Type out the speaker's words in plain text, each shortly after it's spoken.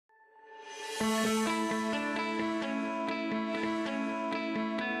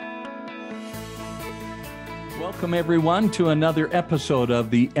Welcome, everyone, to another episode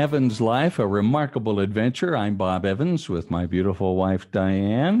of The Evans Life, a remarkable adventure. I'm Bob Evans with my beautiful wife,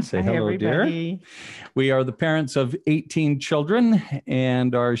 Diane. Say hello, everybody. Dear. We are the parents of 18 children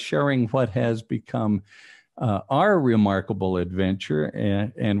and are sharing what has become our remarkable adventure,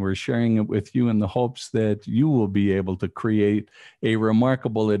 and we're sharing it with you in the hopes that you will be able to create a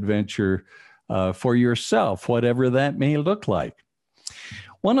remarkable adventure for yourself, whatever that may look like.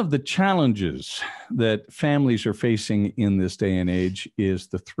 One of the challenges that families are facing in this day and age is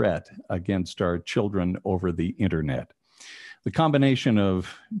the threat against our children over the internet. The combination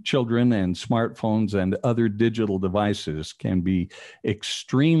of children and smartphones and other digital devices can be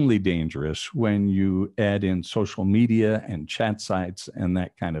extremely dangerous when you add in social media and chat sites and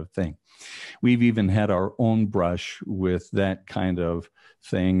that kind of thing. We've even had our own brush with that kind of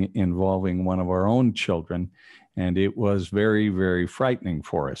thing involving one of our own children, and it was very, very frightening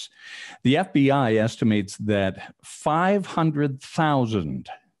for us. The FBI estimates that 500,000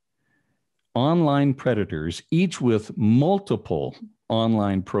 online predators, each with multiple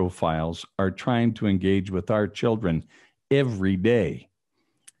online profiles, are trying to engage with our children every day.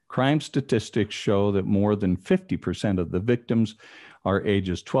 Crime statistics show that more than 50% of the victims are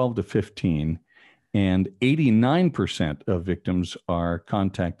ages 12 to 15, and 89% of victims are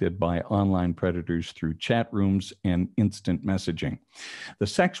contacted by online predators through chat rooms and instant messaging. The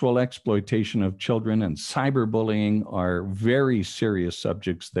sexual exploitation of children and cyberbullying are very serious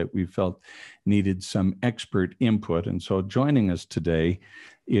subjects that we felt needed some expert input. And so joining us today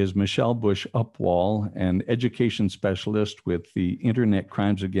is Michelle Bush Upwall, an education specialist with the Internet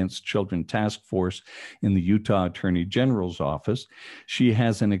Crimes Against Children Task Force in the Utah Attorney General's office. She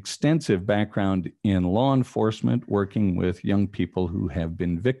has an extensive background in law enforcement, working with young people who have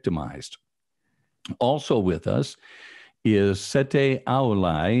been victimized. Also with us is Sete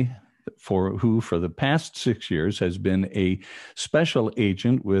Aulai, who for the past 6 years has been a special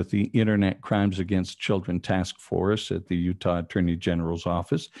agent with the Internet Crimes Against Children Task Force at the Utah Attorney General's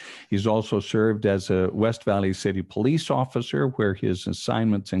office. He's also served as a West Valley City police officer, where his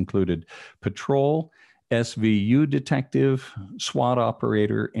assignments included patrol, SVU detective, SWAT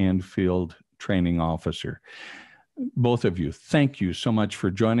operator, and field training officer. Both of you, thank you so much for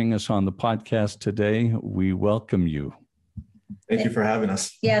joining us on the podcast today. We welcome you. Thank you for having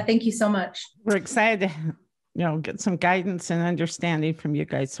us. Yeah, thank you so much. We're excited to, get some guidance and understanding from you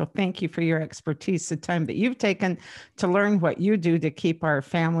guys. So thank you for your expertise, the time that you've taken to learn what you do to keep our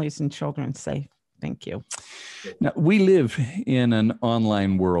families and children safe. Thank you. Now, we live in an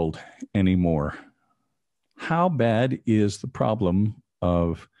online world anymore. How bad is the problem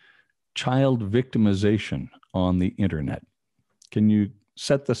of child victimization on the internet? Can you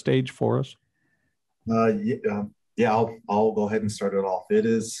set the stage for us? Yeah, I'll go ahead and start it off.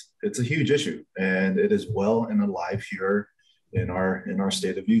 It's a huge issue, and it is well and alive here in our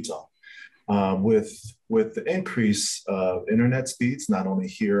state of Utah. With the increase of internet speeds, not only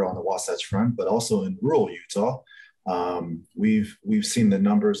here on the Wasatch Front, but also in rural Utah, we've seen the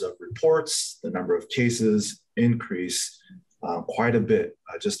numbers of reports, the number of cases increase quite a bit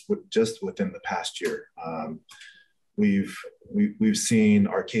just within the past year. We've seen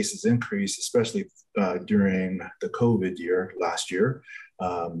our cases increase, especially during the COVID year last year,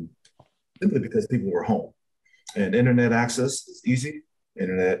 simply because people were home and internet access is easy.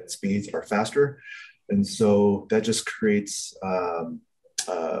 Internet speeds are faster. And so that just creates an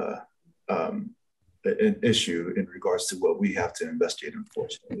issue in regards to what we have to investigate,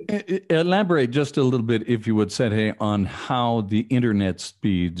 unfortunately. Elaborate just a little bit, if you would, Sete, on how the internet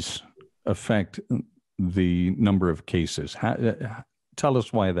speeds affect the number of cases. Tell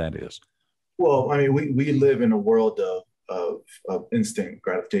us why that is. Well, I mean, we live in a world of instant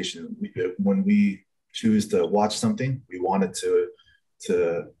gratification. When we choose to watch something, we want it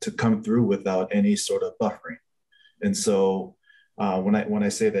to come through without any sort of buffering. And so when I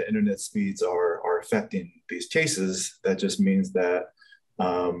say that internet speeds are affecting these cases, that just means that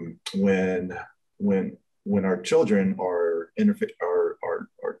when our children are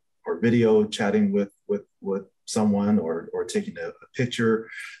video chatting with someone or taking a picture,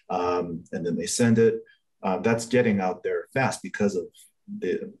 and then they send it, that's getting out there fast because of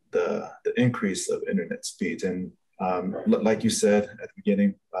the increase of internet speeds. And like you said at the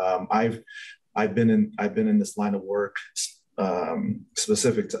beginning, I've been in this line of work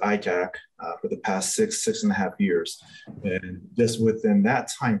specific to ICAC for the past six and a half years, and just within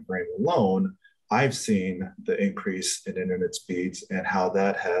that time frame alone, I've seen the increase in internet speeds and how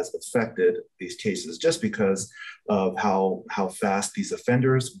that has affected these cases, just because of how fast these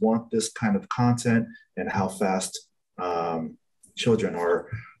offenders want this kind of content and how fast children are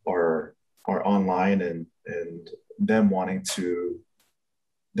online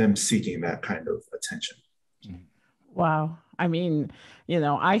them seeking that kind of attention. Wow. I mean,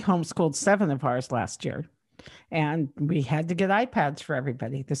 I homeschooled 7 of ours last year, and we had to get iPads for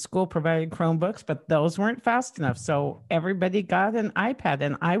everybody. The school provided Chromebooks, but those weren't fast enough. So everybody got an iPad.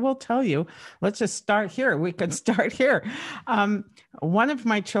 And I will tell you, let's just start here. We can start here. One of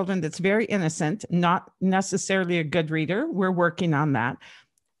my children that's very innocent, not necessarily a good reader, we're working on that.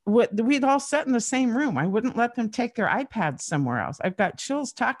 We'd all sit in the same room. I wouldn't let them take their iPads somewhere else. I've got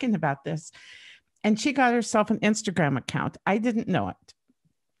chills talking about this. And she got herself an Instagram account. I didn't know it,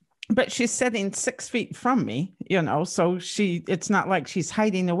 but she's sitting 6 feet from me, so it's not like she's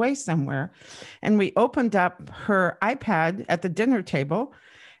hiding away somewhere. And we opened up her iPad at the dinner table,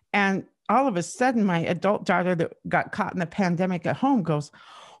 and all of a sudden my adult daughter that got caught in the pandemic at home goes,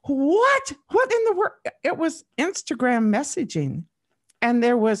 what in the world? It was Instagram messaging. And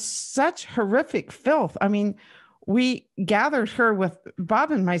there was such horrific filth. I mean, we gathered her with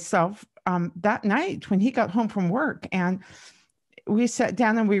Bob and myself that night when he got home from work, and we sat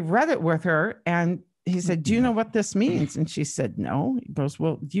down and we read it with her. And he said, do you know what this means? And she said, no. He goes,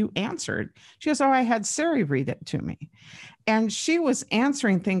 well, you answered. She goes, oh, I had Siri read it to me. And she was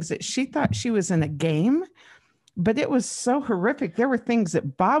answering things that she thought she was in a game, but it was so horrific. There were things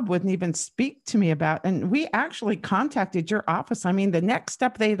that Bob wouldn't even speak to me about. And we actually contacted your office. I mean, the next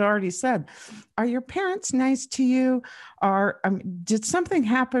step they'd already said, are your parents nice to you? Or did something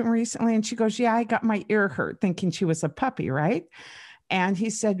happen recently? And she goes, yeah, I got my ear hurt, thinking she was a puppy, right? And he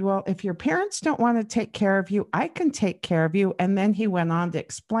said, well, if your parents don't want to take care of you, I can take care of you. And then he went on to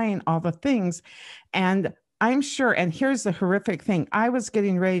explain all the things. And I'm sure, and here's the horrific thing, I was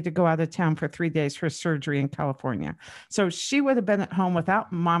getting ready to go out of town for 3 days for surgery in California. So she would have been at home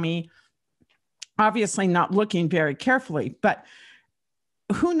without mommy, obviously not looking very carefully, but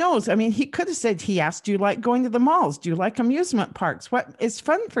who knows? I mean, he could have said, he asked, do you like going to the malls? Do you like amusement parks? What is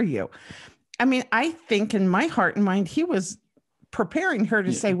fun for you? I mean, I think in my heart and mind, he was preparing her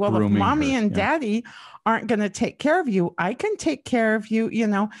to say, well, if mommy and daddy aren't going to take care of you, I can take care of you,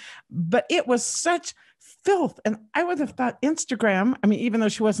 but it was such filth. And I would have thought Instagram, I mean, even though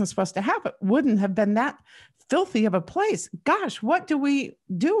she wasn't supposed to have it, wouldn't have been that filthy of a place. Gosh, what do we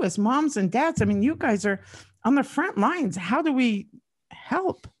do as moms and dads? I mean, you guys are on the front lines. How do we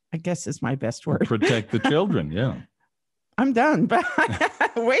help? I guess is my best word. Protect the children. Yeah. I'm done, but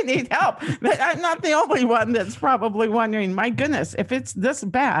we need help. But I'm not the only one that's probably wondering, my goodness, if it's this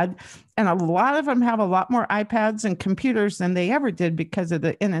bad, and a lot of them have a lot more iPads and computers than they ever did because of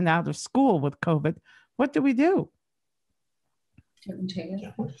the in and out of school with COVID, what do we do?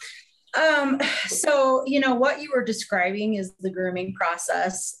 So, what you were describing is the grooming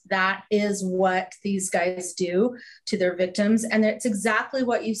process. That is what these guys do to their victims. And it's exactly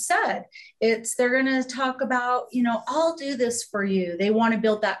what you said. They're going to talk about, I'll do this for you. They want to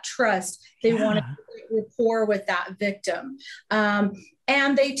build that trust. They want to build rapport with that victim.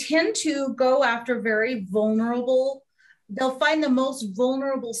 And they tend to go after very vulnerable. They'll find the most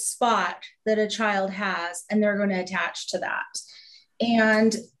vulnerable spot that a child has, and they're going to attach to that.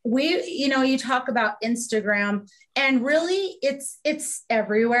 And you talk about Instagram, and really it's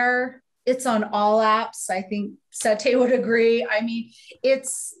everywhere. It's on all apps. I think Sate would agree. I mean,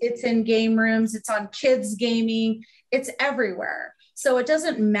 it's in game rooms, it's on kids gaming, it's everywhere. So it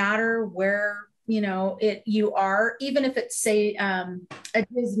doesn't matter where, you are, even if it's say a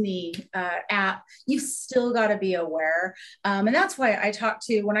Disney app, you still got to be aware. And that's why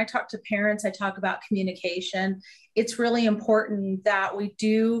when I talk to parents, I talk about communication. It's really important that we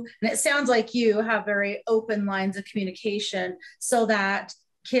do, and it sounds like you have very open lines of communication so that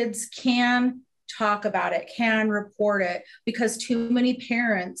kids can talk about it, can report it, because too many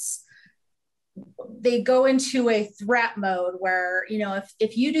parents, they go into a threat mode where,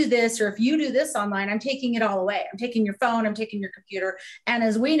 if you do this, or if you do this online, I'm taking it all away. I'm taking your phone, I'm taking your computer. And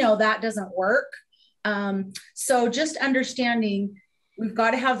as we know, that doesn't work. So just understanding, we've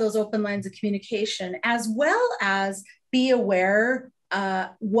got to have those open lines of communication, as well as be aware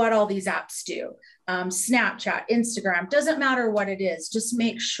what all these apps do. Snapchat, Instagram, doesn't matter what it is. Just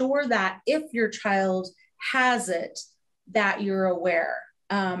make sure that if your child has it, that you're aware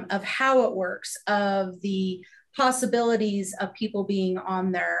of how it works, of the possibilities of people being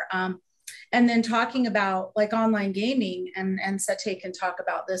on there. And then talking about like online gaming, and Sate can talk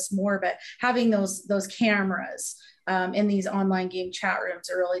about this more, but having those cameras in these online game chat rooms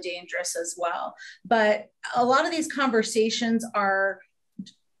are really dangerous as well. But a lot of these conversations are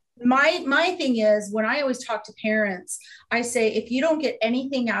My thing is, when I always talk to parents, I say, if you don't get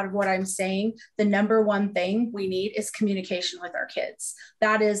anything out of what I'm saying, the number one thing we need is communication with our kids.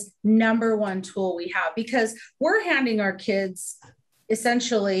 That is number one tool we have, because we're handing our kids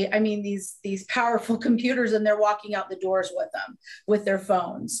essentially, I mean, these powerful computers, and they're walking out the doors with them, with their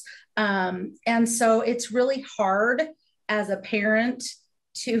phones. And so it's really hard as a parent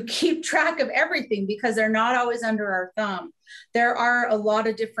to keep track of everything, because they're not always under our thumb. There are a lot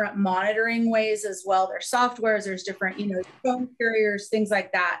of different monitoring ways as well. There's softwares, there's different, phone carriers, things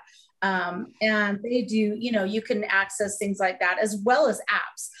like that. And they do, you can access things like that, as well as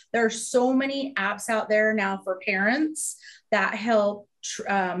apps. There are so many apps out there now for parents that help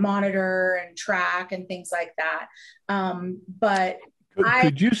monitor and track and things like that. But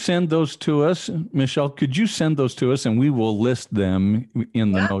could you send those to us, Michelle? Could you send those to us, and we will list them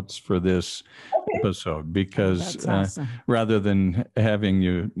in the notes for this episode? Because awesome. Rather than having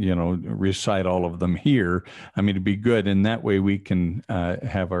you, recite all of them here, I mean, it'd be good, and that way we can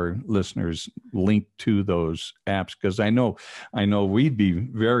have our listeners link to those apps. Because I know we'd be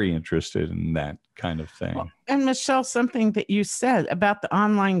very interested in that kind of thing. Well, and Michelle, something that you said about the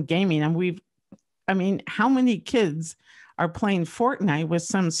online gaming, and how many kids are playing Fortnite with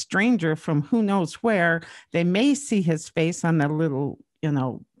some stranger from who knows where? They may see his face on the little,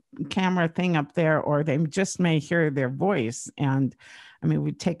 camera thing up there, or they just may hear their voice. And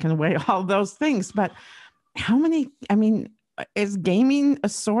we've taken away all those things, but how many, is gaming a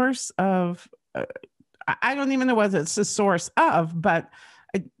source of, I don't even know whether it's a source of, but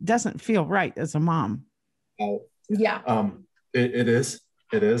it doesn't feel right as a mom. Yeah. It is.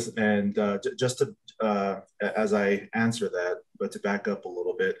 And just to, as I answer that, but to back up a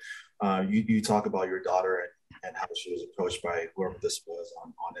little bit, you talk about your daughter and how she was approached by whoever this was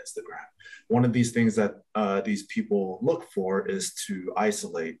on Instagram. One of these things that these people look for is to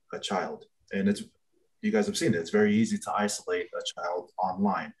isolate a child. And you guys have seen it. It's very easy to isolate a child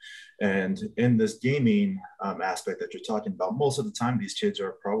online. And in this gaming aspect that you're talking about, most of the time, these kids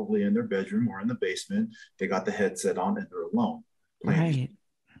are probably in their bedroom or in the basement. They got the headset on and they're alone, playing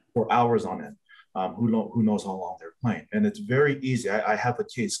for hours on end. Who knows how long they're playing. And it's very easy. I have a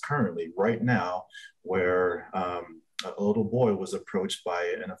case currently right now where a little boy was approached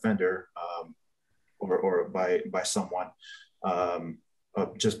by an offender or by someone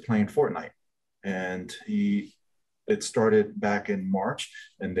just playing Fortnite. And it started back in March,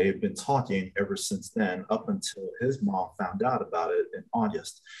 and they've been talking ever since then, up until his mom found out about it in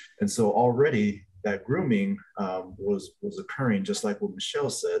August. And so already that grooming was occurring, just like what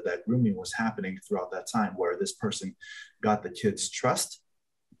Michelle said. That grooming was happening throughout that time, where this person got the kid's trust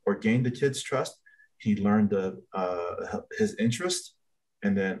or gained the kid's trust. He learned his interest,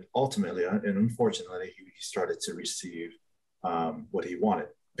 and then ultimately, and unfortunately, he started to receive what he wanted,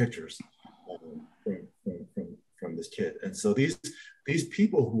 pictures from this kid. And so these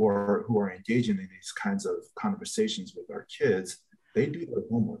people who are engaging in these kinds of conversations with our kids, they do their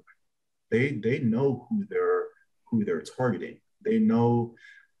homework. They know who they're targeting. They know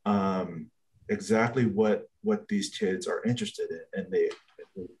exactly what these kids are interested in, and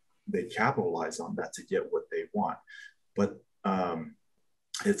they capitalize on that to get what they want. But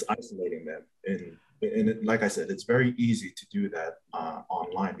it's isolating them, and like I said, it's very easy to do that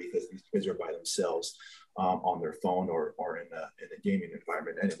online, because these kids are by themselves on their phone or in a gaming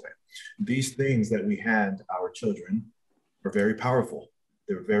environment anyway. These things that we hand our children are very powerful.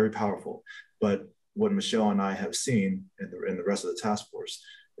 They're very powerful. But what Michelle and I have seen in the rest of the task force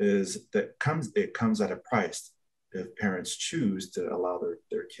is that it comes at a price if parents choose to allow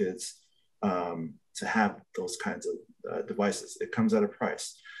their kids to have those kinds of devices. It comes at a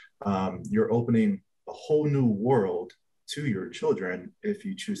price. You're opening a whole new world to your children if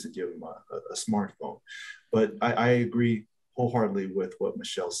you choose to give them a smartphone. But I agree wholeheartedly with what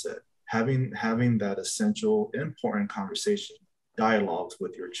Michelle said. Having that essential, important conversation, dialogues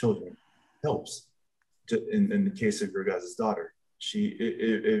with your children helps. In the case of your guys' daughter,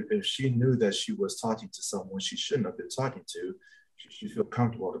 if she knew that she was talking to someone she shouldn't have been talking to, she'd feel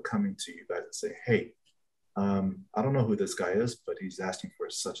comfortable to coming to you guys and say, hey, I don't know who this guy is, but he's asking for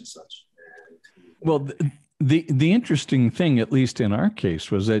such and such. Well, the interesting thing, at least in our case,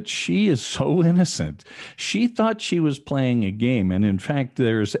 was that she is so innocent. She thought she was playing a game. And in fact,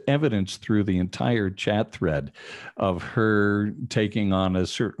 there's evidence through the entire chat thread of her taking on a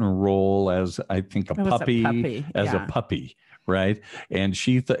certain role as, I think, a puppy, a puppy. right? And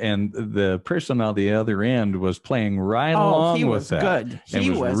and the person on the other end was playing right Oh, along he with was that. good. And He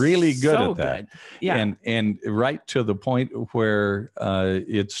was really good so at that. good. Yeah. And right to the point where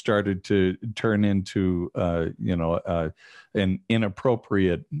it started to turn into an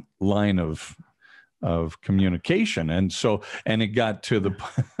inappropriate line of communication. And it got to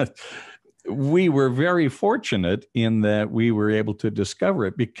the we were very fortunate in that we were able to discover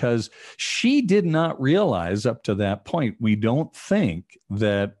it, because she did not realize up to that point, we don't think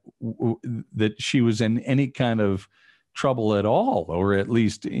that she was in any kind of trouble at all, or at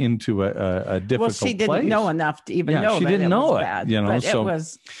least into a difficult Well, she didn't place. know enough to even know she that didn't it know was it, bad. so it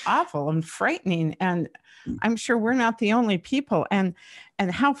was awful and frightening. And I'm sure we're not the only people. And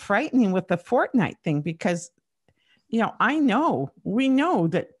how frightening with the Fortnite thing, because we know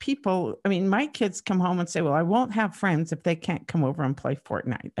that people, I mean, my kids come home and say, well, I won't have friends if they can't come over and play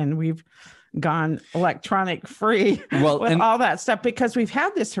Fortnite. And we've gone electronic free with all that stuff, because we've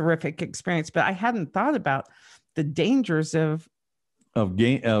had this horrific experience. But I hadn't thought about the dangers of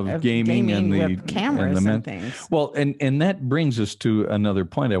gaming and with cameras and things. Well, and that brings us to another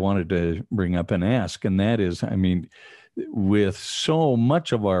point I wanted to bring up and ask, and that is, I mean, with so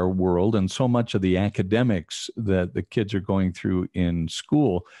much of our world and so much of the academics that the kids are going through in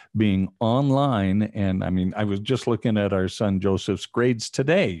school being online. And I mean, I was just looking at our son Joseph's grades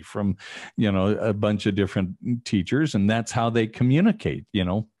today from, a bunch of different teachers, and that's how they communicate,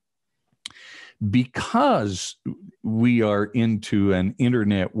 because we are into an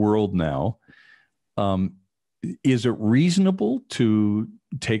internet world now. Is it reasonable to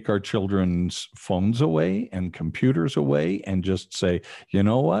take our children's phones away and computers away and just say, you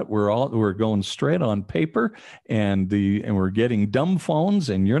know what, we're going straight on paper and we're getting dumb phones,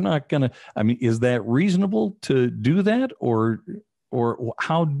 and you're not gonna, I mean, is that reasonable to do that, or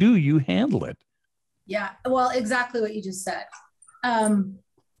how do you handle it? Yeah, well, exactly what you just said.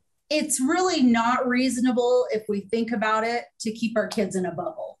 It's really not reasonable, if we think about it, to keep our kids in a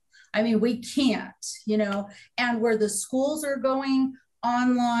bubble. I mean, we can't, and where the schools are going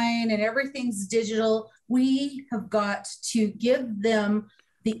online and everything's digital, we have got to give them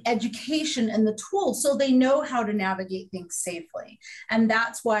the education and the tools so they know how to navigate things safely. And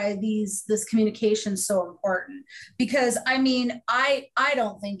that's why this communication is so important, because I mean, I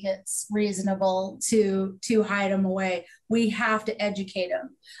don't think it's reasonable to hide them away. We have to educate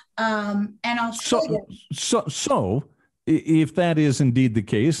them. And I'll show you. So if that is indeed the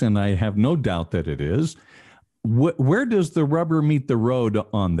case, and I have no doubt that it is, where does the rubber meet the road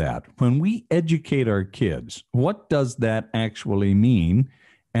on that? When we educate our kids, what does that actually mean?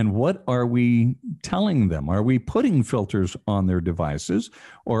 And what are we telling them? Are we putting filters on their devices,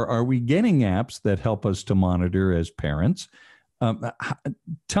 or are we getting apps that help us to monitor as parents?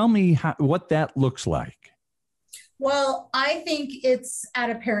 Tell me what that looks like. Well, I think it's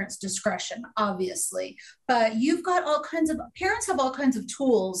at a parent's discretion, obviously, but parents have all kinds of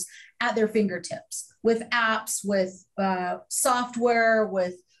tools at their fingertips, with apps, with software,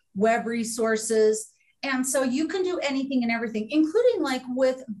 with web resources. And so you can do anything and everything, including like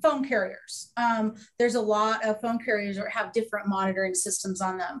with phone carriers. There's a lot of phone carriers that have different monitoring systems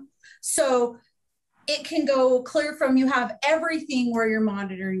on them. So it can go clear from you have everything where you're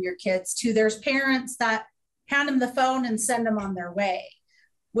monitoring your kids to there's parents that hand them the phone and send them on their way,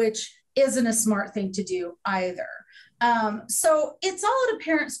 which isn't a smart thing to do either. So it's all at a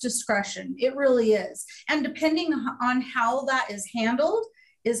parent's discretion. It really is. And depending on how that is handled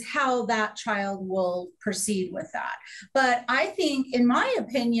is how that child will proceed with that. But I think, in my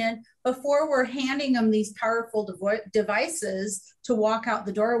opinion, before we're handing them these powerful devices to walk out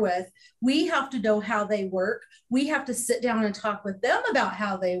the door with, we have to know how they work. We have to sit down and talk with them about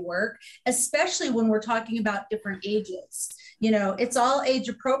how they work, especially when we're talking about different ages. It's all age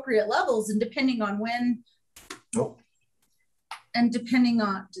appropriate levels, and depending on when. Nope. And depending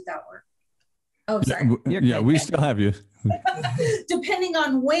on, did that work? Oh, sorry. Yeah, we still have you. Depending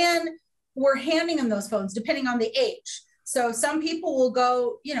on when we're handing them those phones, depending on the age. So some people will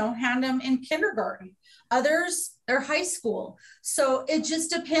go, hand them in kindergarten. Others are high school. So it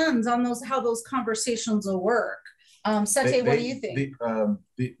just depends on how those conversations will work. Sate, what do you think?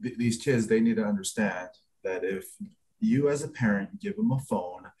 These kids, they need to understand that if you as a parent give them a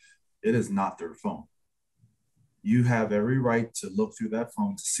phone, it is not their phone. You have every right to look through that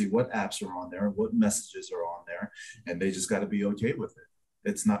phone to see what apps are on there, what messages are on there, and they just got to be okay with it.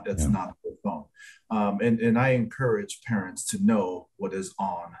 It's not their phone. And I encourage parents to know what is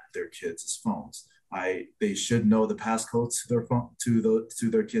on their kids' phones. They should know the passcodes to their phone, to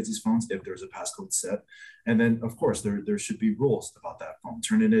their kids' phones, if there's a passcode set. And then, of course, there should be rules about that phone.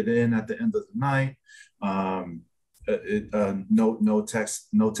 Turning it in at the end of the night, no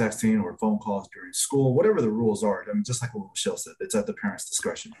texting or phone calls during school, whatever the rules are. I mean, just like what Michelle said, it's at the parent's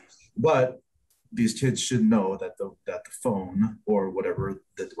discretion. But these kids should know that the phone or whatever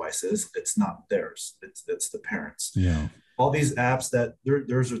the device is, it's not theirs. It's the parents. Yeah. All these apps that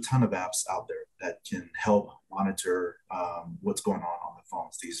there's a ton of apps out there that can help monitor what's going on the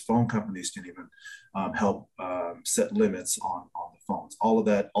phones. These phone companies can even help set limits on the phones. All of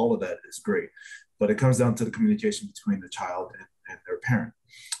that is great, but it comes down to the communication between the child and their parent.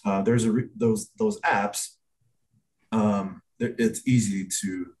 There's those apps. It's easy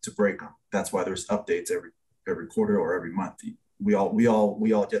to break them. That's why there's updates every quarter or every month. We all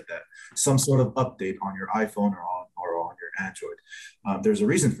get that, some sort of update on your iPhone or on your Android. There's a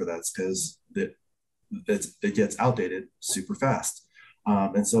reason for that. It's because it gets outdated super fast,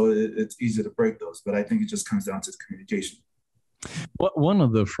 and so it's easy to break those. But I think it just comes down to the communication. One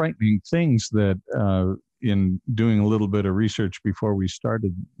of the frightening things that in doing a little bit of research before we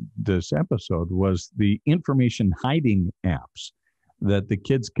started this episode was the information hiding apps that the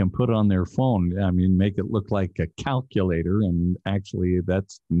kids can put on their phone. I mean, make it look like a calculator, and actually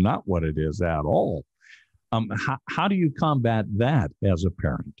that's not what it is at all. How do you combat that as a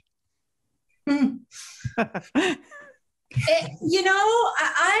parent?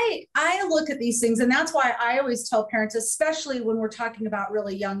 I look at these things, and that's why I always tell parents, especially when we're talking about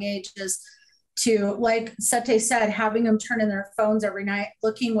really young ages, to, like Sete said, having them turn in their phones every night,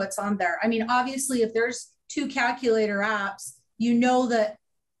 looking what's on there. I mean, obviously, if there's 2 calculator apps, you know that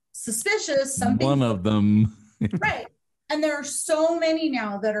suspicious, something. One of them. Right. And there are so many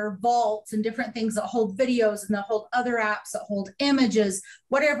now that are vaults and different things that hold videos and that hold other apps that hold images,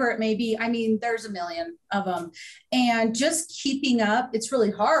 whatever it may be. I mean, there's a million of them. And just keeping up, it's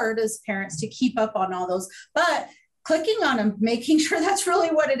really hard as parents to keep up on all those. But clicking on them, making sure that's really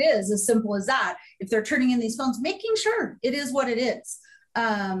what it is, as simple as that. If they're turning in these phones, making sure it is what it is.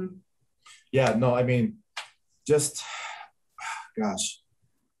 Yeah, no, I mean, just, gosh,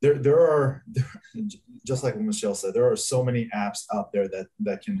 there are, just like what Michelle said, there are so many apps out there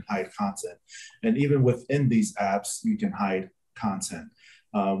that can hide content. And even within these apps, you can hide content.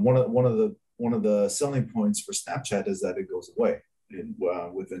 One of the selling points for Snapchat is that it goes away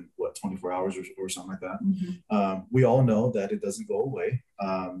within 24 hours or something like that. Mm-hmm. We all know that it doesn't go away.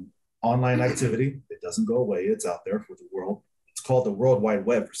 Online activity, it doesn't go away. It's out there for the world. It's called the World Wide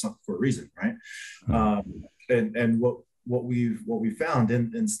Web for a reason, right? Mm-hmm. And what we found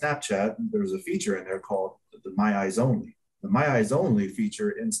in Snapchat, there's a feature in there called the My Eyes Only. The My Eyes Only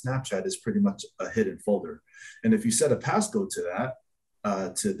feature in Snapchat is pretty much a hidden folder. And if you set a passcode to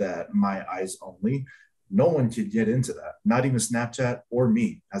that My Eyes Only, no one could get into that, not even Snapchat or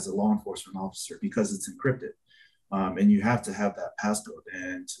me as a law enforcement officer, because it's encrypted. And you have to have that passcode.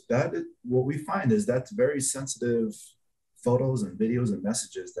 And what we find is that's very sensitive photos and videos and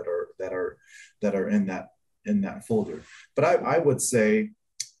messages that are in that folder. But I would say,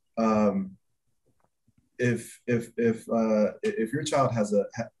 if your child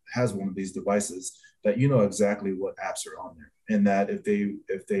has one of these devices, that you know exactly what apps are on there, and that if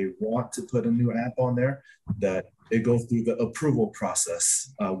they want to put a new app on there, that it goes through the approval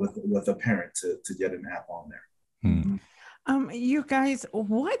process with a parent to get an app on there. Hmm. You guys,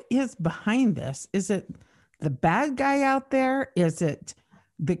 what is behind this? Is it the bad guy out there? Is it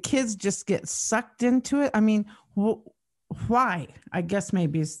the kids just get sucked into it? I mean, why? I guess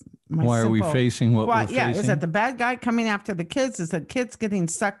maybe it's why are we facing what we're facing? Yeah, is it the bad guy coming after the kids? Is the kids getting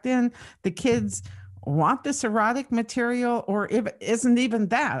sucked in? The kids want this erotic material, or if it isn't even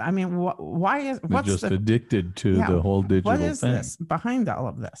that? I mean, why is what's just addicted to the whole digital thing? What is this behind all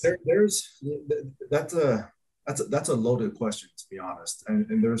of this? That's a loaded question, to be honest,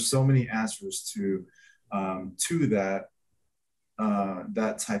 and there's so many answers to that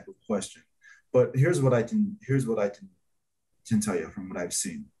type of question. But here's what I can tell you from what I've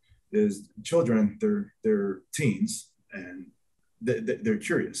seen is children, they're teens, and they're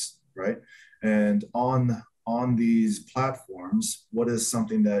curious, right? And on these platforms, what is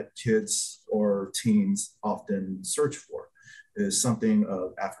something that kids or teens often search for is something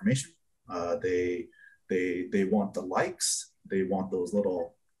of affirmation. They want the likes, they want those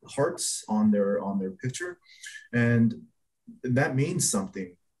little hearts on their picture, and that means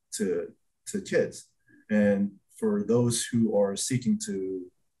something to kids. And for those who are seeking to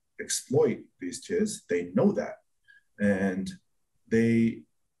exploit these kids, they know that, and they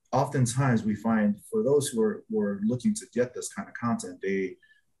oftentimes, we find for those who are looking to get this kind of content,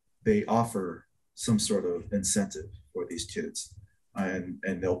 they offer some sort of incentive for these kids, and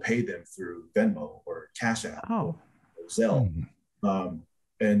they'll pay them through Venmo or Cash App or Zelle.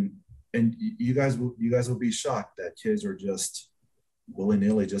 And and you guys will be shocked that kids are just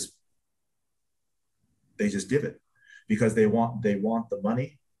willy-nilly they just give it because they want the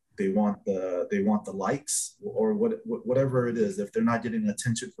money, they want the likes, or whatever it is. If they're not getting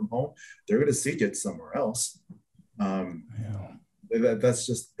attention from home, they're going to seek it somewhere else. That's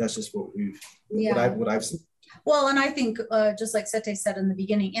just what I've seen. Well, and I think just like Sete said in the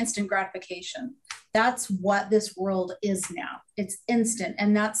beginning, instant gratification. That's what this world is now. It's instant.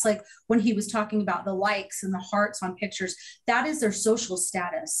 And that's like when he was talking about the likes and the hearts on pictures, that is their social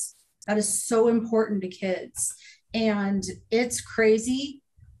status. That is so important to kids. And it's crazy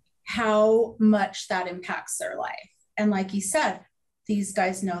how much that impacts their life. And like you said, these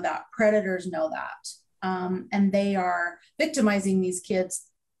guys know that, predators know that. And they are victimizing these kids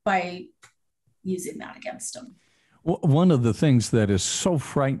by using that against them. One of the things that is so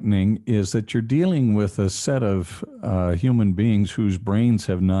frightening is that you're dealing with a set of human beings whose brains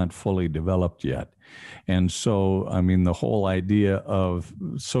have not fully developed yet. And so, I mean, the whole idea of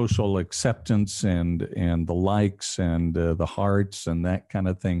social acceptance and the likes and the hearts and that kind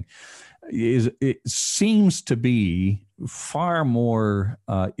of thing it seems to be far more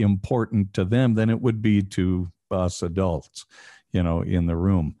important to them than it would be to us adults, in the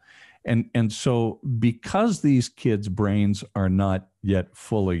room. And so because these kids' brains are not yet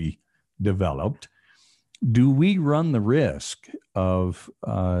fully developed, do we run the risk of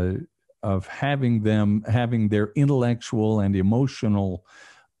having their intellectual and emotional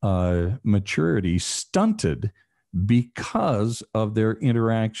maturity stunted because of their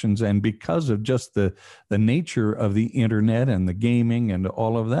interactions and because of just the nature of the internet and the gaming and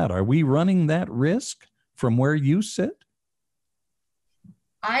all of that? Are we running that risk from where you sit?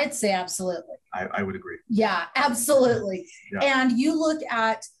 I'd say absolutely. I would agree. Yeah, absolutely. Yeah. And you look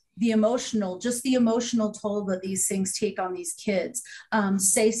at the emotional toll that these things take on these kids.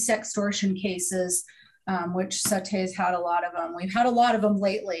 Say sextortion cases, which Sate's had a lot of them. We've had a lot of them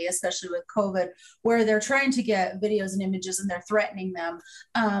lately, especially with COVID, where they're trying to get videos and images and they're threatening them.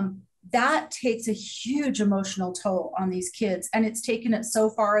 That takes a huge emotional toll on these kids. And it's taken it so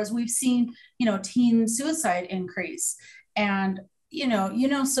far as we've seen, teen suicide increase. And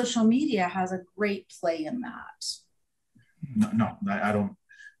social media has a great play in that. No, I don't.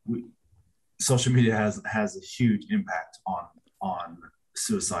 Social media has a huge impact on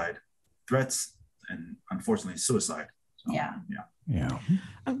suicide threats and unfortunately suicide. So, yeah.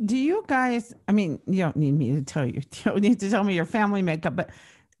 Do you guys? I mean, you don't need me to tell you. You don't need to tell me your family makeup, but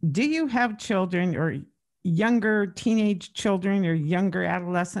do you have children or younger teenage children or younger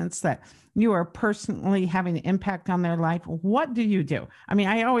adolescents that you are personally having an impact on their life? What do you do? I mean,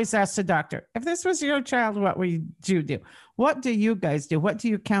 I always ask the doctor, if this was your child, what would you do? What do you guys do? What do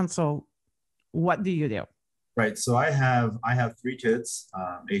you counsel? What do you do? Right. So I have 3 kids,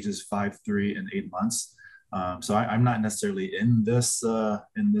 ages 5, 3, and 8 months. So I'm not necessarily in this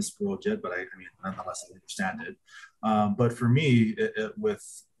world yet, but I mean, nonetheless, I understand it. But for me,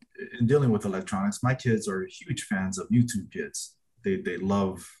 in dealing with electronics, my kids are huge fans of YouTube Kids. They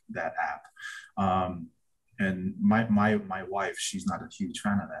love that app. And my wife, she's not a huge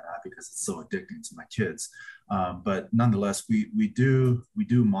fan of that app because it's so addicting to my kids. But nonetheless, we do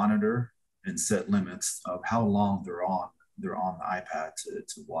monitor and set limits of how long they're on the iPad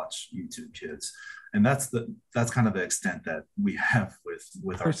to watch YouTube Kids. And that's kind of the extent that we have with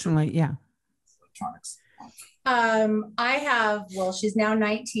personally, our electronics. She's now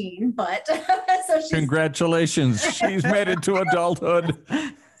 19, but congratulations. She's made it to adulthood.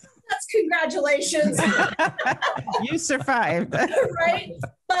 That's congratulations. You survived. Right.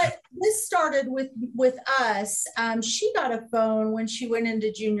 But this started with us. She got a phone when she went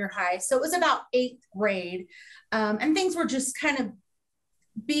into junior high. So it was about 8th grade. And things were just kind of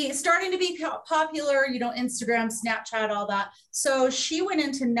starting to be popular, Instagram, Snapchat, all that. So she went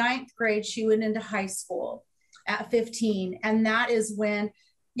into 9th grade. She went into high school at 15. And that is when,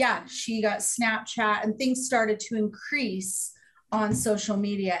 she got Snapchat and things started to increase on social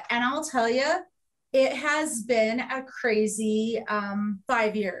media. And I'll tell you, it has been a crazy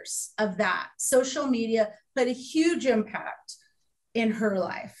 5 years of that. Social media played a huge impact in her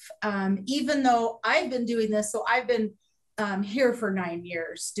life. Even though I've been doing this, so I've been here for 9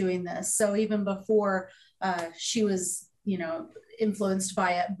 years doing this. So even before she was, influenced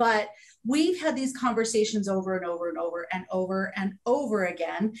by it, but we've had these conversations over and over and over and over and over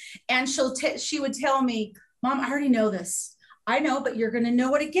again. And she would tell me, Mom, I already know this. I know, but you're going to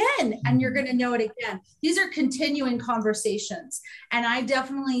know it again. And you're going to know it again. These are continuing conversations. And I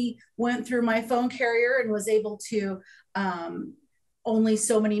definitely went through my phone carrier and was able to only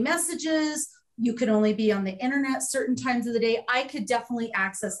so many messages, you could only be on the internet certain times of the day. I could definitely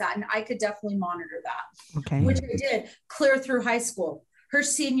access that, and I could definitely monitor that. Okay. Which I did clear through high school. Her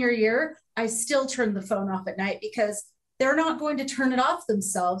senior year, I still turned the phone off at night because they're not going to turn it off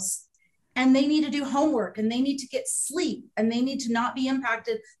themselves. And they need to do homework, and they need to get sleep, and they need to not be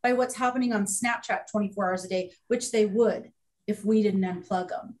impacted by what's happening on Snapchat 24 hours a day, which they would if we didn't unplug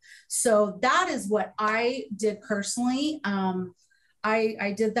them. So that is what I did personally.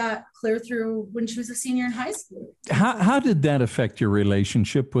 I did that clear through when she was a senior in high school. How did that affect your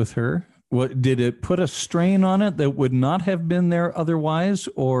relationship with her? What did it put a strain on it that would not have been there otherwise,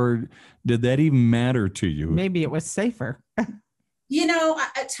 or did that even matter to you? Maybe it was safer. You know,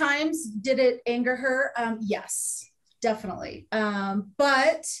 at times, did it anger her? Yes, definitely.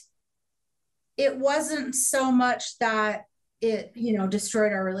 But it wasn't so much that it, you know,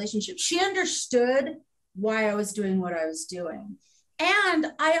 destroyed our relationship. She understood why I was doing what I was doing. And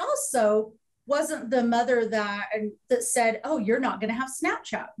I also wasn't the mother that said, oh, you're not going to have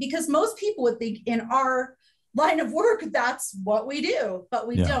Snapchat, because most people would think in our line of work, that's what we do, but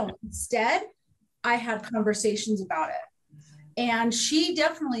we don't. Instead, I had conversations about it. And she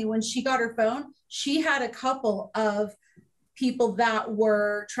definitely, when she got her phone, she had a couple of people that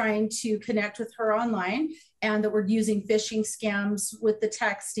were trying to connect with her online and that were using phishing scams with the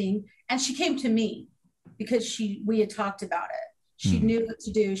texting. And she came to me because we had talked about it. She knew what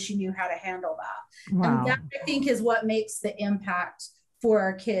to do. She knew how to handle that. Wow. And that, I think, is what makes the impact for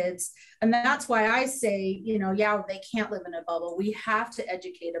our kids. And that's why I say, you know, yeah, they can't live in a bubble. We have to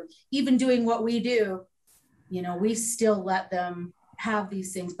educate them. Even doing what we do, you know, we still let them have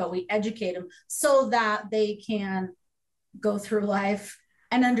these things, but we educate them so that they can go through life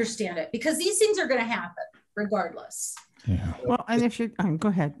and understand it, because these things are going to happen regardless. Yeah. Well, and if you go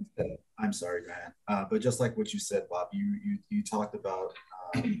ahead. I'm sorry, Diane. But just like what you said, Bob, you talked about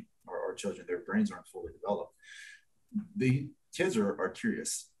our children, their brains aren't fully developed. The kids are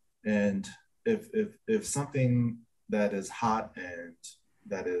curious. And if something that is hot and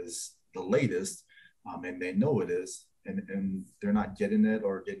that is the latest, and they know it is, and they're not getting it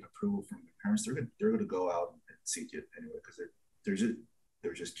or getting approval from their parents, they're going to go out and seek it anyway, because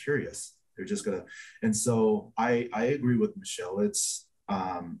they're just curious. They're just gonna. And so I agree with Michelle. It's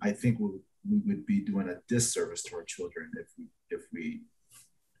I think we would be doing a disservice to our children if we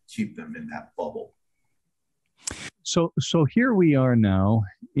keep them in that bubble. So here we are now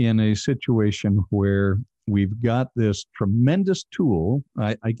in a situation where we've got this tremendous tool.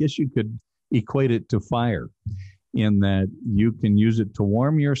 I guess you could equate it to fire, in that you can use it to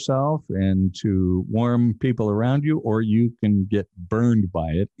warm yourself and to warm people around you, or you can get burned by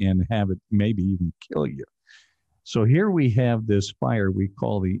it and have it maybe even kill you. So here we have this fire we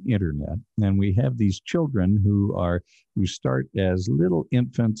call the internet, and we have these children who start as little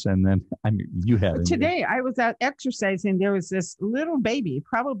infants, and then, I mean, you have it. Today I was out exercising. There was this little baby,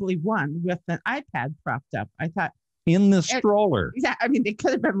 probably one, with an iPad propped up. I thought, in the stroller. Yeah, I mean, they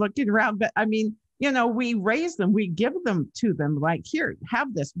could have been looking around, but I mean, you know, we raise them, we give them to them, like, here,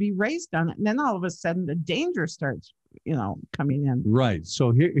 have this, be raised on it. And then all of a sudden the danger starts, you know, coming in. Right.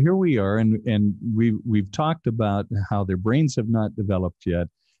 So here we are, and we've talked about how their brains have not developed yet,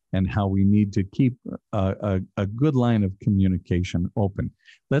 and how we need to keep a good line of communication open.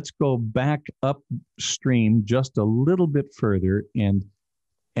 Let's go back upstream just a little bit further and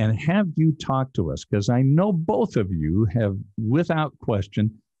have you talk to us, because I know both of you have, without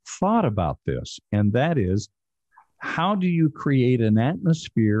question, thought about this, and that is, how do you create an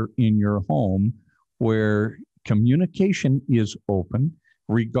atmosphere in your home where communication is open,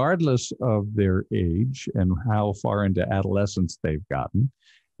 regardless of their age and how far into adolescence they've gotten?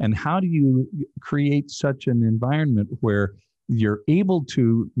 And how do you create such an environment where you're able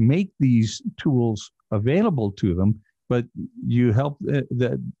to make these tools available to them, but you help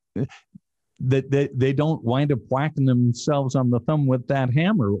that they don't wind up whacking themselves on the thumb with that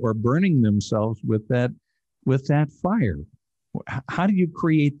hammer or burning themselves with that fire? How do you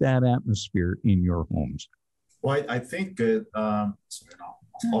create that atmosphere in your homes? Well, I think that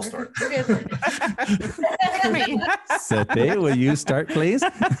I'll start. Sete, will you start, please?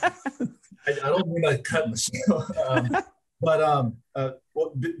 I don't mean to cut Michelle, but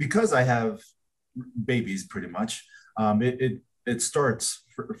well, because I have babies, pretty much, it starts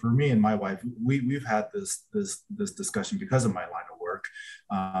for me and my wife. We've had this discussion because of my line of work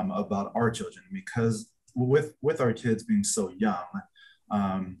about our children, because with our kids being so young,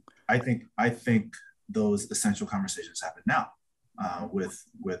 I think those essential conversations happen now.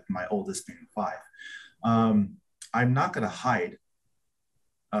 With my oldest being 5, I'm not going to hide.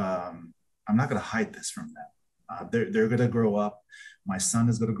 I'm not going to hide this from them. They're going to grow up. My son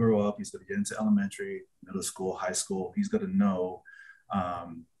is going to grow up. He's going to get into elementary, middle school, high school. He's going to know,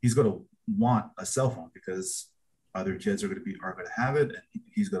 he's going to want a cell phone because other kids are going to have it, and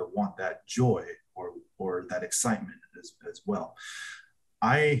he's going to want that joy or that excitement as well.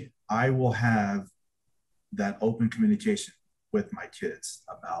 I will have that open communication with my kids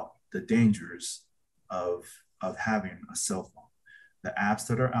about the dangers of having a cell phone, the apps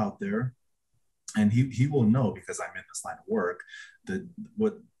that are out there, and he will know, because I'm in this line of work,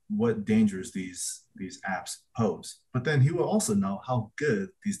 what dangers these apps pose. But then he will also know how good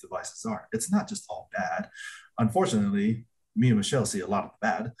these devices are. It's not just all bad. Unfortunately, me and Michelle see a lot of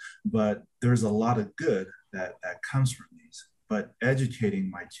bad, but there's a lot of good that comes from these. But educating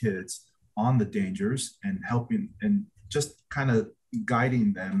my kids on the dangers and helping and just kind of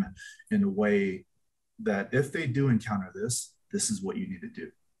guiding them in a way that if they do encounter this, this is what you need to do.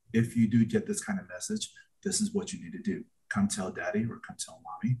 If you do get this kind of message, this is what you need to do. Come tell daddy or come tell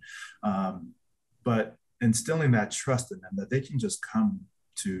mommy. But instilling that trust in them that they can just come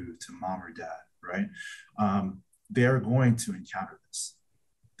to mom or dad, right? They're going to encounter this.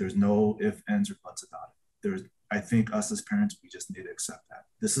 There's no ifs, ands, or buts about it. I think us as parents, we just need to accept that.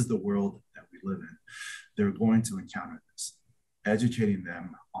 This is the world that we live in. They're going to encounter this. Educating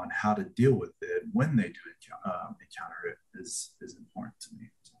them on how to deal with it when they do encounter it is important to me.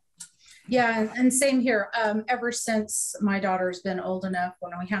 So. Yeah, and same here. Ever since my daughter's been old enough,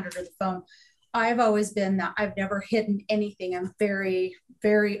 when we handed her the phone, I've always been that I've never hidden anything. I'm very,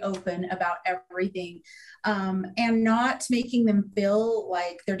 very open about everything, and not making them feel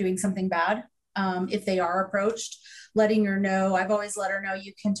like they're doing something bad. If they are approached, letting her know, I've always let her know,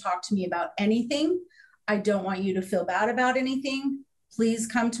 you can talk to me about anything. I don't want you to feel bad about anything. Please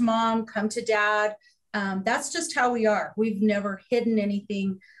come to mom, come to dad. That's just how we are. We've never hidden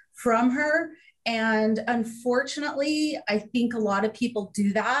anything from her. And unfortunately, I think a lot of people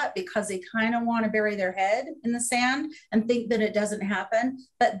do that because they kind of want to bury their head in the sand and think that it doesn't happen.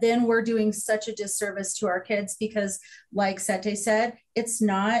 But then we're doing such a disservice to our kids because, like Sete said, it's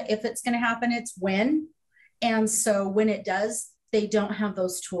not if it's going to happen, it's when. And so when it does, they don't have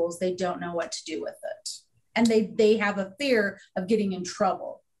those tools. They don't know what to do with it. And they have a fear of getting in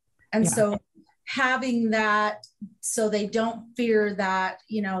trouble. And so having that, so they don't fear that,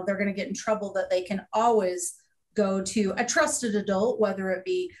 they're going to get in trouble, that they can always go to a trusted adult, whether it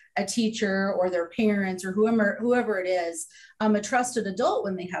be a teacher or their parents or whoever it is, a trusted adult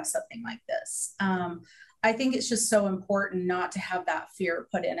when they have something like this. I think it's just so important not to have that fear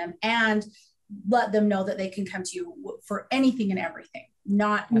put in them, and let them know that they can come to you for anything and everything,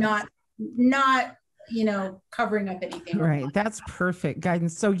 not covering up anything. Right. That's perfect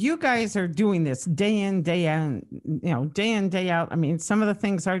guidance. So you guys are doing this day in, day out, day in, day out. I mean, some of the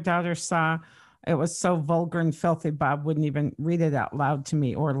things our daughter saw, it was so vulgar and filthy, Bob wouldn't even read it out loud to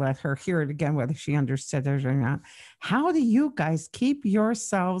me or let her hear it again, whether she understood it or not. How do you guys keep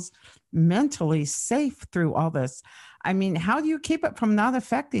yourselves mentally safe through all this? I mean, how do you keep it from not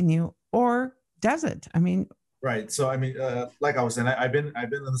affecting you, or does it? I mean, right. So, I mean, like I was saying, I've been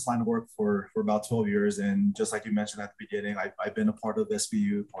in this line of work for about 12 years. And just like you mentioned at the beginning, I've been a part of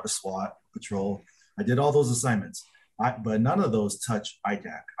SVU, part of SWAT, patrol. I did all those assignments, but none of those touch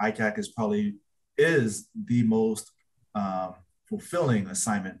ICAC. ICAC is the most fulfilling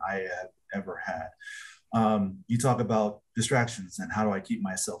assignment I have ever had. You talk about distractions and how do I keep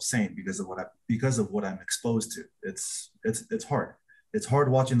myself sane because of what I'm exposed to. It's hard. It's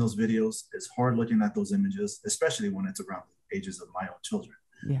hard watching those videos. It's hard looking at those images, especially when it's around the ages of my own children.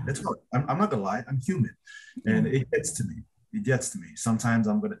 Yeah. It's hard. I'm not gonna lie. I'm human, and it gets to me. It gets to me. Sometimes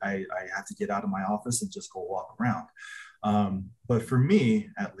I have to get out of my office and just go walk around. But for me,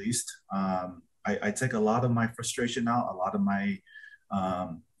 at least, I take a lot of my frustration out, a lot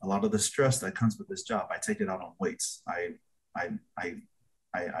of the stress that comes with this job. I take it out on weights. I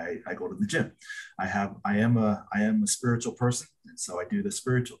go to the gym. I am a spiritual person, and so I do the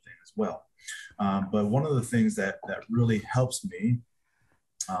spiritual thing as well. But one of the things that really helps me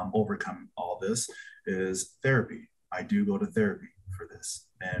overcome all this is therapy. I do go to therapy for this,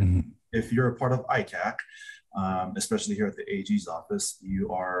 and if you're a part of ICAC, especially here at the AG's office,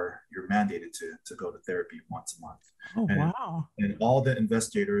 you're mandated to go to therapy once a month. Oh, wow. And all the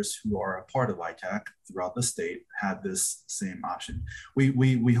investigators who are a part of ICAC throughout the state have this same option.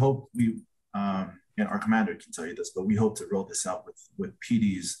 We hope and our commander can tell you this, but we hope to roll this out with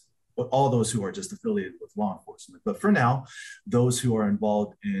PDs, all those who are just affiliated with law enforcement. But for now, those who are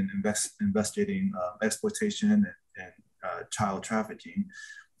involved in investigating exploitation and child trafficking,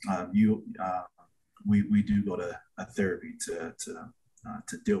 we do go to a therapy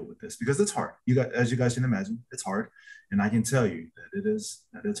to deal with this, because it's hard. As you guys can imagine, it's hard, and I can tell you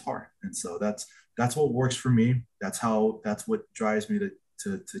that it's hard. And so that's what works for me. That's what drives me to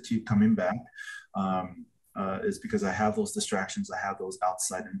keep coming back. Is because I have those distractions, I have those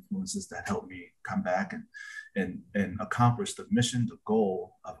outside influences that help me come back and accomplish the mission, the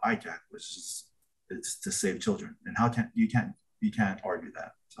goal of ICAC, which is it's to save children. And you can't argue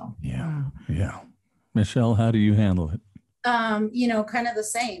that. So yeah. Michelle, how do you handle it? Kind of the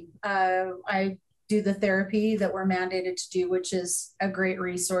same. I do the therapy that we're mandated to do, which is a great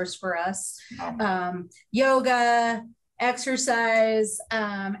resource for us. Yoga, exercise,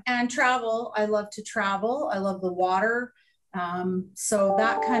 and travel. I love to travel. I love the water. So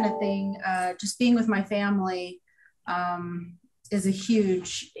that kind of thing, just being with my family, is a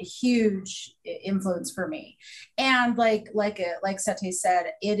huge influence for me. And like Sete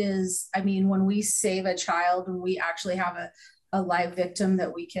said, it is, I mean, when we save a child and we actually have a live victim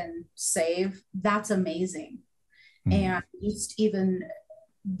that we can save, that's amazing. And just even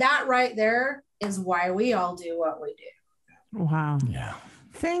that right there is why we all do what we do. Wow. Yeah.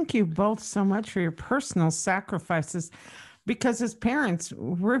 Thank you both so much for your personal sacrifices, because as parents,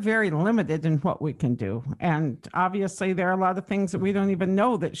 we're very limited in what we can do. And obviously there are a lot of things that we don't even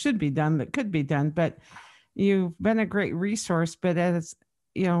know that should be done, that could be done, but you've been a great resource. But as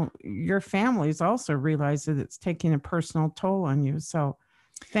you know, your families also realize that it's taking a personal toll on you. So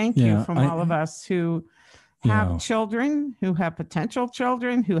thank you from all of us who have children, who have potential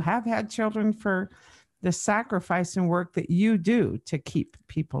children, who have had children, for the sacrifice and work that you do to keep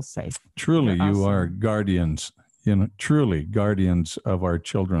people safe. Truly, you are guardians, truly guardians of our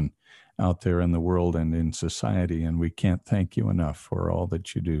children out there in the world and in society. And we can't thank you enough for all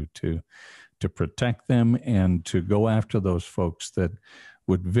that you do to protect them and to go after those folks that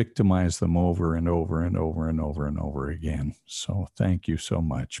would victimize them over and over and over and over and over again. So thank you so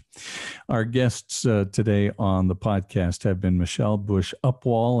much. Our guests today on the podcast have been Michelle Bush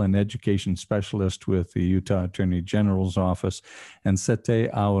Upwall, an education specialist with the Utah Attorney General's Office, and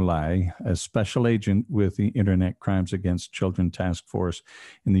Sete Aulai, a special agent with the Internet Crimes Against Children Task Force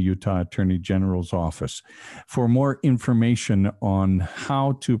in the Utah Attorney General's Office. For more information on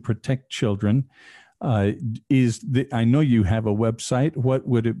how to protect children, I know you have a website. What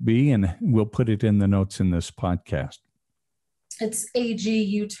would it be? And we'll put it in the notes in this podcast. It's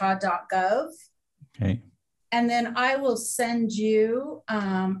agutah.gov. Okay. And then I will send you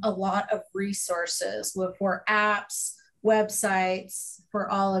a lot of resources for apps, websites for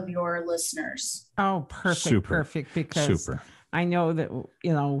all of your listeners. Oh, perfect. Perfect. Because I know that,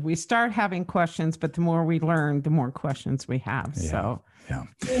 we start having questions, but the more we learn, the more questions we have. Yeah. So. Yeah.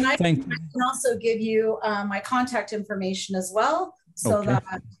 And I can also give you my contact information as well, so that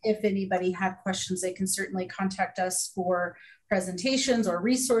if anybody had questions, they can certainly contact us for presentations or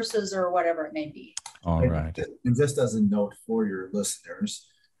resources or whatever it may be. All right. And just as a note for your listeners,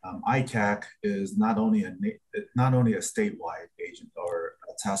 ICAC is not only a statewide agent or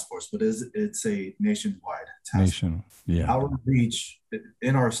a task force, but it's a nationwide task force. Yeah. Our reach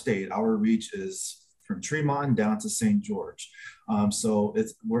in our state, is from Tremont down to St. George. So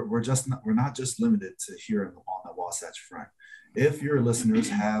we're not just limited to here on the Wasatch Front. If your listeners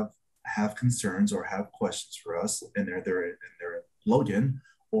have concerns or have questions for us, and they're in Logan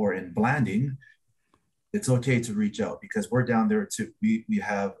or in Blanding, it's okay to reach out, because we're down there too. We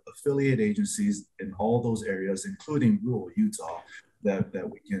have affiliate agencies in all those areas, including rural Utah, that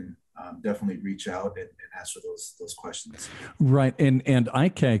we can definitely reach out and answer those questions. Right. And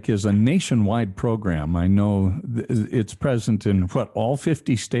ICAC is a nationwide program. I know it's present in all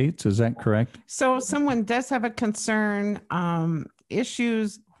 50 states. Is that correct? So if someone does have a concern,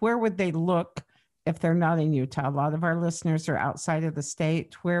 issues, where would they look if they're not in Utah? A lot of our listeners are outside of the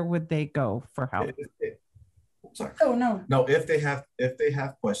state. Where would they go for help? Sorry. Oh, no. No, if they have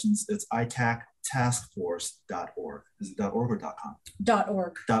questions, it's icactaskforce.org. Is it .org or .com?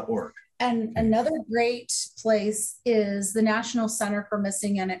 .org. And another great place is the National Center for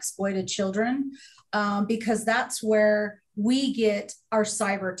Missing and Exploited Children, because that's where we get our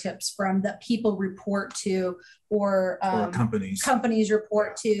cyber tips from, that people report to, or companies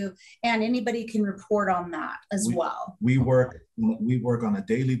report to, and anybody can report on that as well. We work on a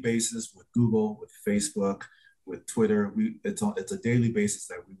daily basis with Google, with Facebook, with Twitter. It's a daily basis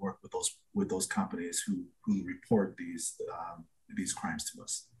that we work with those companies who report these crimes to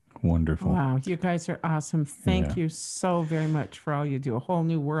us. Wonderful. Wow, you guys are awesome. Thank you so very much for all you do. A whole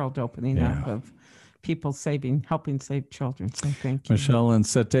new world opening up of people helping save children. So thank you. Michelle and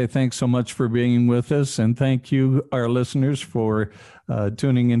Sete, thanks so much for being with us. And thank you, our listeners, for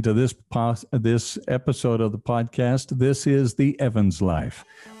tuning into this episode of the podcast. This is The Evans Life,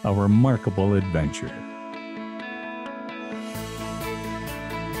 a remarkable adventure.